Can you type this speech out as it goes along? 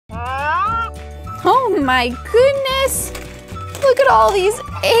my goodness! Look at all these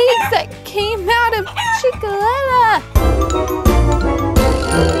eggs that came out of Chickaletta!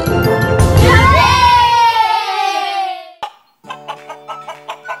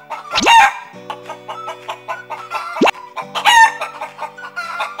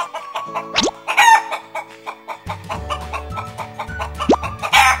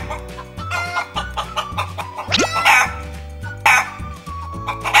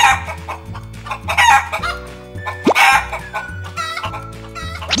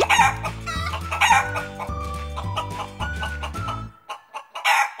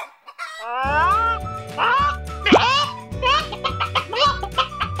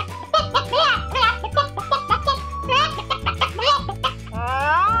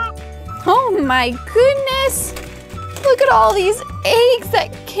 Oh my goodness! Look at all these eggs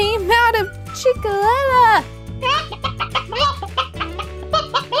that came out of Chickaletta!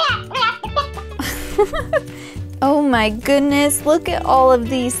 Oh my goodness, look at all of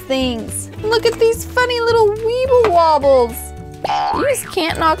these things. Look at these funny little Weeble wobbles. You just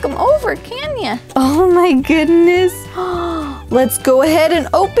can't knock them over, can you? Oh my goodness. Let's go ahead and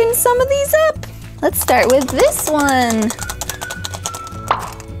open some of these up. Let's start with this one.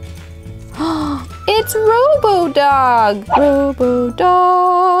 It's Robo-Dog.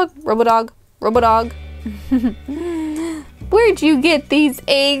 Robo-Dog. Robo-Dog. Robo-Dog. Where'd you get these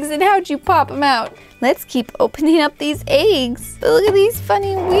eggs and how'd you pop them out? Let's keep opening up these eggs. Look at these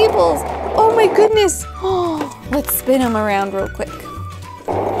funny Weebles. Oh my goodness. Let's spin them around real quick.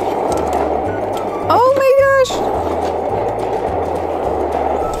 Oh my gosh.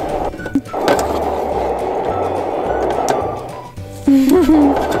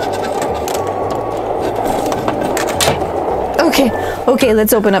 Okay,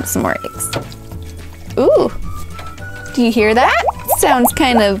 let's open up some more eggs. Ooh, do you hear that? Sounds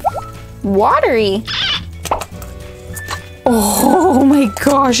kind of watery. Oh my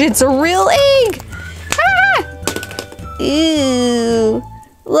gosh, it's a real egg! Ah! Ew,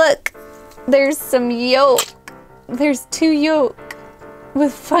 look, there's some yolk. There's 2 yolk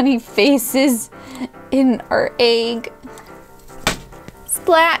with funny faces in our egg.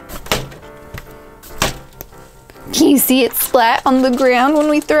 Splat. Can you see it splat on the ground when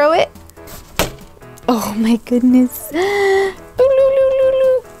we throw it? Oh my goodness.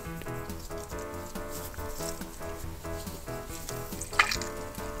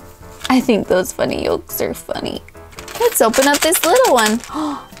 I think those funny yolks are funny. Let's open up this little one.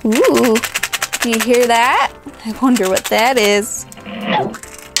 Ooh, do you hear that? I wonder what that is.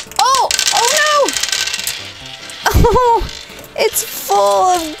 Oh no! Oh, it's full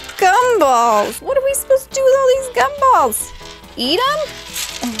of gumballs. What are we supposed to do with all these gumballs? Eat them?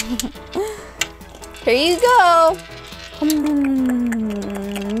 Here you go.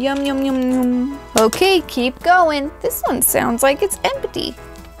 Yum, yum, yum, yum. Okay, keep going. This one sounds like it's empty.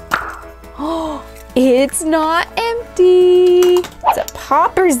 Oh, it's not empty. It's a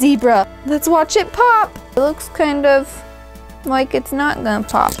popper zebra. Let's watch it pop. It looks kind of like it's not gonna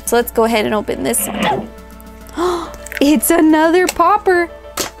pop. So let's go ahead and open this one. Oh, it's another popper.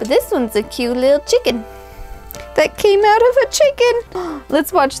 But this one's a cute little chicken that came out of a chicken.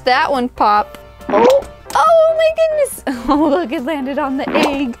 Let's watch that one pop. Oh my goodness. Oh, look, it landed on the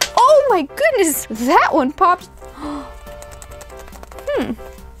egg. Oh my goodness, that one popped.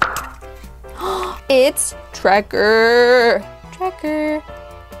 It's Trekker. Trekker.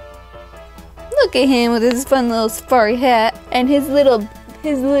 Look at him with his fun little safari hat and his little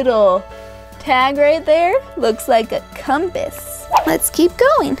tag right there looks like a compass. Let's keep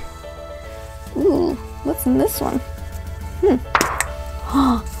going. Ooh, what's in this one?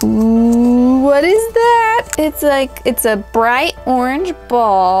 Ooh, what is that? It's a bright orange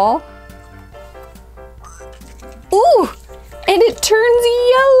ball. Ooh, and it turns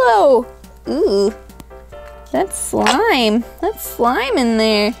yellow. Ooh, that's slime. That's slime in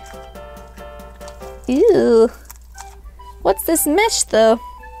there. Ew. What's this mesh though?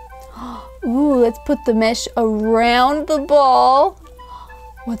 Ooh, let's put the mesh around the ball.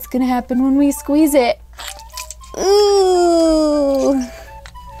 What's gonna happen when we squeeze it? Ooh.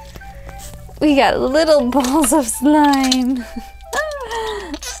 We got little balls of slime.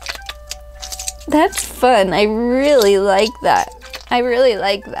 That's fun. I really like that. I really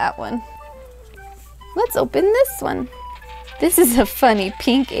like that one. Let's open this one. This is a funny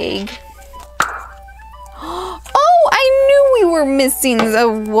pink egg. Oh, I knew we were missing the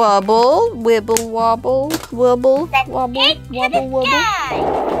wobble. Wibble wobble. Wibble wobble. Wobble wobble.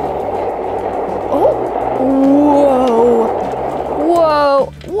 Oh.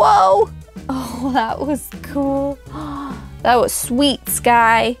 Whoa. Whoa. Whoa. Oh, that was cool. That was sweet,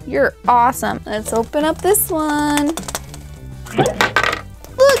 Skye. You're awesome. Let's open up this one.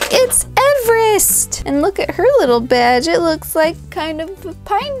 Look, it's Everest. And look at her little badge. It looks like kind of a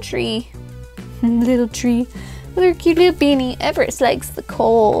pine tree. Little tree with her cute little beanie. Everest likes the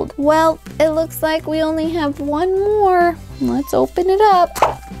cold. Well, it looks like we only have one more. Let's open it up.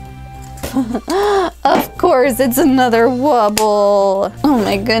 Of course, it's another Wubble. Oh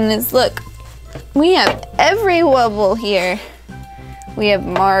my goodness, look. We have every Wubble here. We have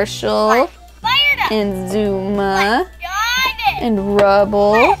Marshall and Zuma and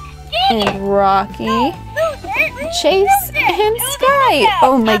Rubble and Rocky, Chase and Skye.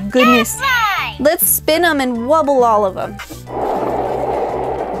 Oh my goodness. Let's spin them and wubble all of them.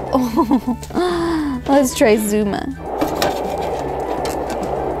 Oh, let's try Zuma.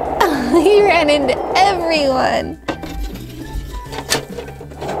 He ran into everyone.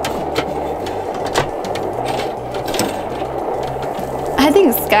 I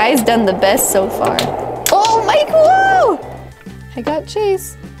think Skye's done the best so far. Oh my, whoa! I got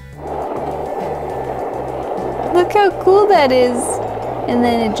Chase. Look how cool that is. And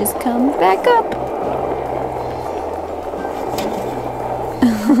then it just comes back up.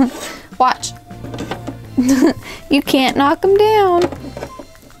 Watch. You can't knock them down.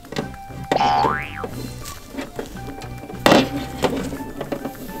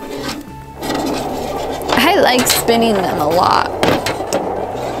 I like spinning them a lot.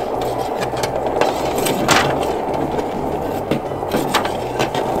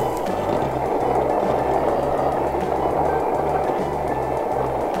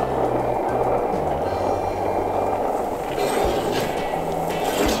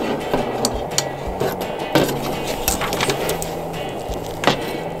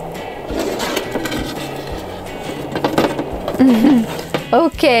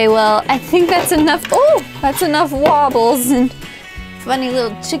 Okay, well, I think that's enough. Oh, that's enough wobbles and funny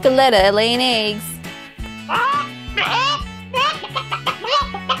little chickaletta laying eggs.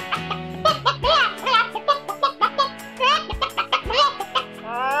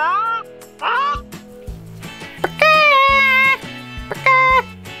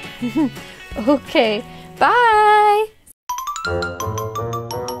 Okay, bye.